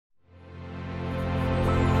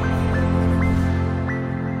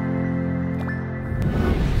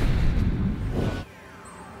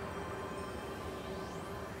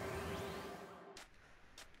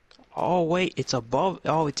Oh wait, it's above.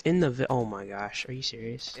 Oh, it's in the. Oh my gosh, are you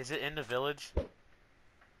serious? Is it in the village?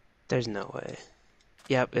 There's no way.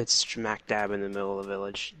 Yep, it's smack dab in the middle of the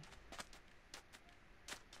village.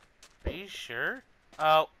 Are you sure?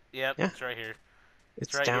 Oh, yep, Yeah, it's right here. It's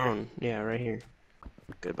it's right here. down. Yeah, right here.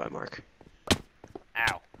 Goodbye, Mark.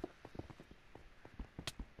 Ow.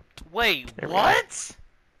 Wait, There we go. what?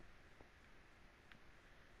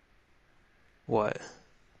 What?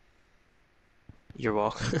 You're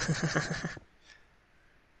welcome.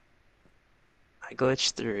 I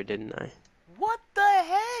glitched through, didn't I? What the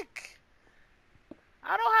heck?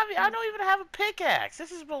 I don't even have a pickaxe.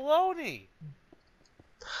 This is baloney.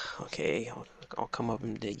 Okay, I'll come up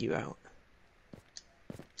and dig you out.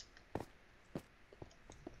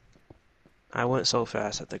 I went so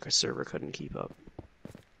fast that the server couldn't keep up.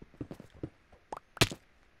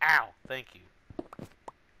 Ow, thank you.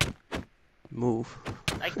 Move.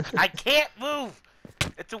 I can't move.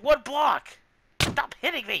 It's a wood block. Stop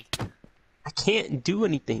hitting me. I can't do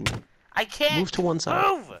anything. I can't Move to one side.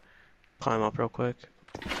 move. Climb up real quick.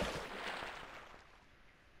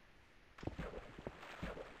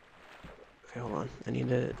 Okay, hold on. I need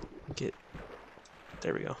to get...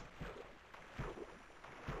 There we go.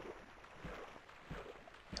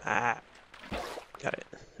 Ah! Got it.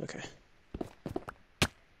 Okay.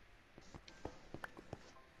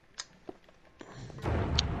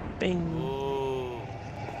 Bing! Ooh.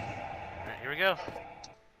 Alright, here we go.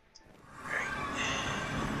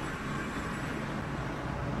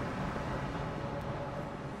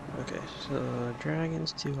 Okay, so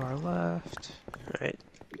dragons to our left. Alright,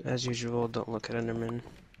 as usual, don't look at Enderman.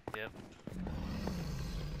 Yep.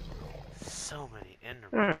 So many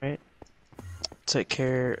Endermen. Alright. Take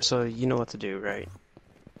care. So, you know what to do, right?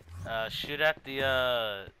 Shoot at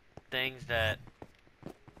the, things that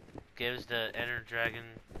gives the EnderDragon.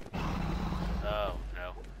 Oh,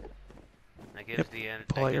 no. That gives the Ender.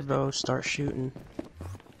 Pull out your bow, start shooting.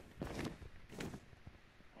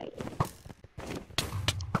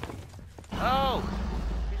 Oh!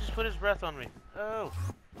 He just put his breath on me. Oh!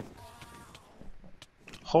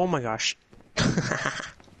 Oh my gosh.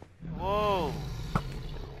 Whoa!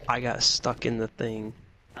 I got stuck in the thing.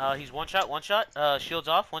 He's one shot, one shot. Shields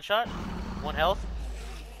off, one shot. One health.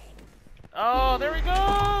 Oh, there he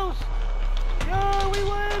goes! Yo, we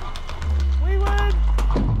win! We win!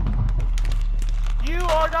 You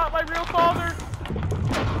are not my real father!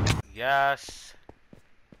 Yes.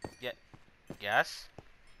 Yeah. Yes?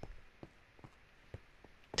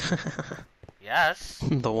 Yes?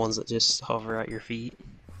 The ones that just hover at your feet.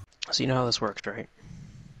 So you know how this works, right?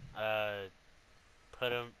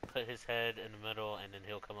 Put his head in the middle, and then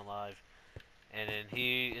he'll come alive. And then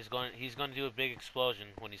he's going to do a big explosion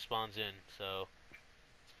when he spawns in, so...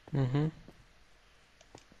 Mm-hmm.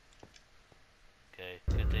 Okay,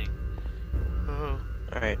 good thing.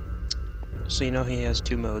 Alright. So you know he has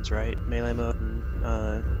two modes, right? Melee mode and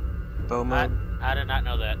bow mode? I did not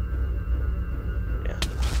know that. Yeah.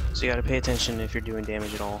 So you gotta pay attention if you're doing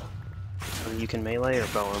damage at all. You can melee or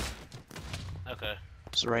bow him. Okay.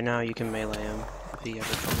 So right now you can melee him if he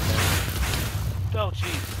ever comes down. Oh,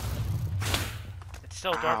 jeez. It's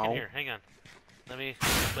so dark in Ow. here. Hang on. Let me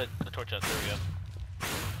put the torch out. There we go.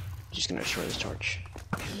 Just gonna destroy this torch.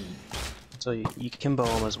 So you can bow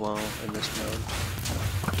him as well in this mode.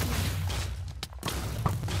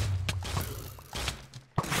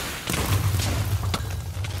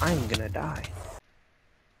 I'm gonna die.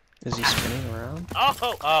 Is he spinning around?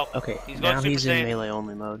 Oh! Okay, He's going now Super he's in Saiyan. melee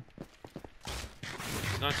only mode.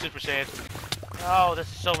 He's going Super Saiyan. Oh, there's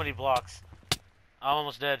so many blocks. I'm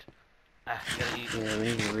almost dead. Ah, gotta eat. Yeah, we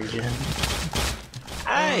need to regen.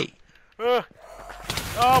 Hey!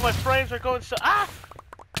 Oh, my frames are going so... Ah!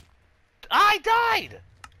 I died!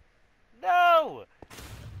 No!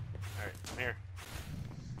 Alright, I'm here.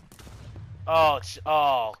 Oh, it's...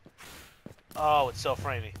 Oh. Oh, it's so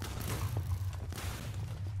framey.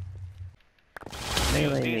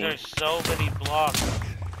 Melee These me. are so many blocks.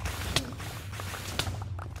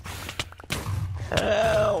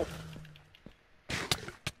 Help!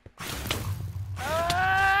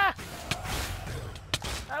 Ah!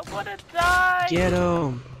 I wanna die! Get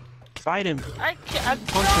him! Fight him! I can't... I'm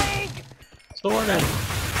Punch trying! him! Sword him!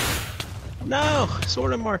 No!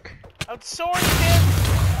 Sword him, Mark! I'm swording him!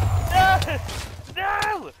 No!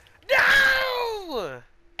 No! No!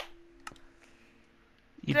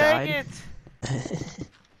 You Dang died? it!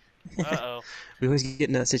 Uh-oh. We always get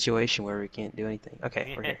in that situation where we can't do anything.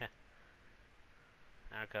 Okay, we're here.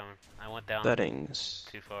 I'm coming. I went down Settings.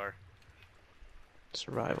 too far.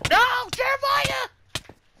 Survival. No! Jeremiah!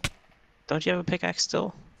 Don't you have a pickaxe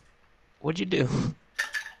still? What'd you do?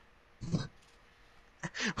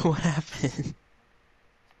 What happened?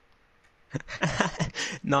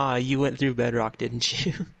 Nah, you went through bedrock, didn't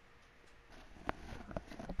you?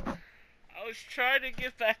 I was trying to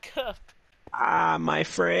get back up. Ah, my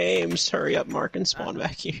frames. Hurry up, Mark, and Uh, spawn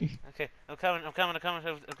back here. okay, I'm coming. I'm coming. I'm coming.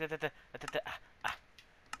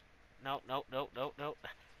 No, no, no, no, no.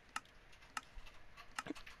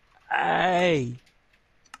 Hey!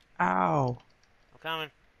 Ow! I'm coming.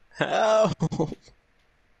 Help!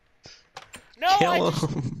 No, Kill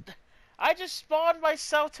him! I just spawned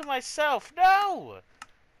myself to myself. No,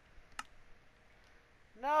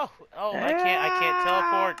 no. Oh, I can't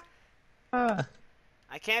teleport. Ah!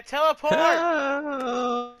 I can't teleport.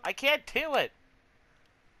 Help! I can't do it.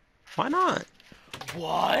 Why not?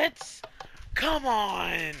 What? Come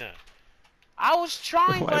on. I was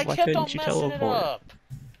trying, but I Why kept couldn't on you messing it teleport? up.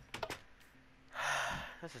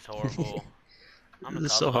 This is horrible. I'm the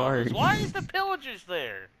This is cause so of all this. hard. Why is the pillagers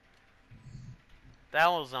there? That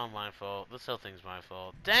was not my fault. This whole thing's my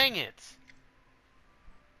fault. Dang it!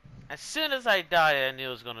 As soon as I died, I knew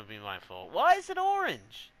it was gonna be my fault. Why is it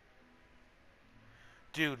orange?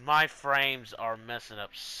 Dude, my frames are messing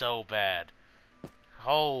up so bad.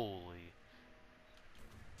 Holy.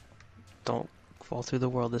 Don't fall through the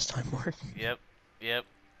world this time, Mark. Yep. Yep.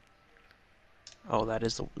 Oh, that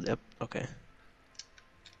is the... Yep, okay.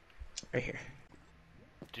 Right here.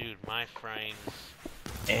 Dude, my frames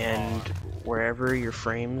And are... wherever your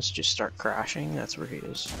frames just start crashing, that's where he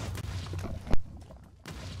is.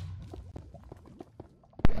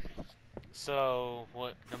 So,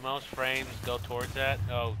 what, the most frames go towards that?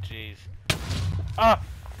 Oh, jeez. Ah!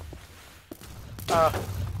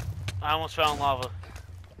 I almost fell in lava.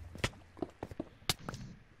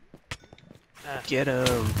 Get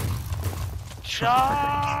him!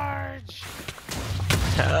 Charge!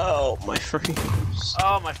 Help, my frames!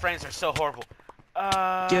 Oh, my frames are so horrible.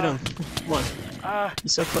 Get him! Come on.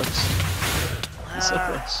 He's so close. He's so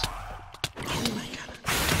close. Oh my god.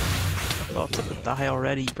 I'm about to die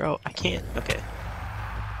already, bro. I can't. Okay.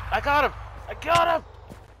 I got him! I got him!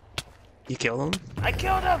 You kill him? I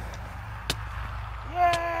killed him!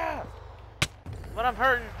 Yeah! But I'm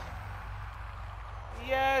hurting.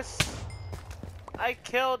 Yes! I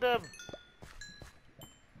killed him!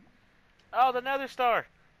 Oh, the nether star!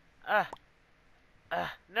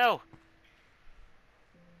 No!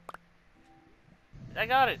 I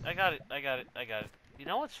got it! I got it! I got it! I got it! You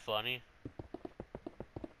know what's funny?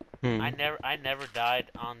 Hmm. I never died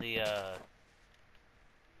on the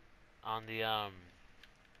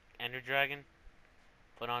EnderDragon,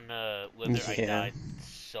 but on the Wither I Yeah. died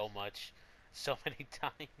so much, so many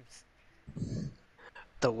times.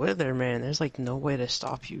 The Wither, man, there's like no way to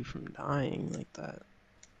stop you from dying like that.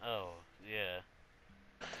 Oh, yeah.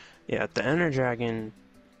 Yeah, the EnderDragon,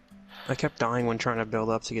 I kept dying when trying to build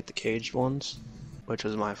up to get the caged ones, which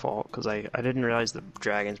was my fault, because I didn't realize the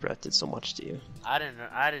Dragon's Breath did so much to you. I didn't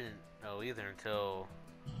know either until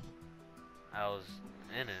I was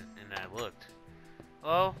in it and I looked.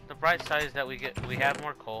 Well, the bright side is that we have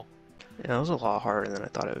more coal. Yeah, it was a lot harder than I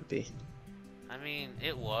thought it would be. I mean,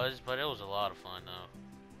 it was, but it was a lot of fun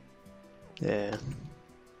though. Yeah.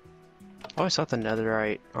 I always thought the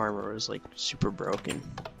netherite armor was like super broken.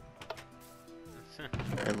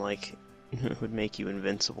 And like, it would make you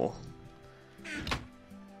invincible.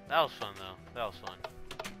 That was fun though. That was fun.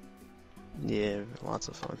 Yeah, lots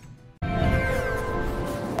of fun.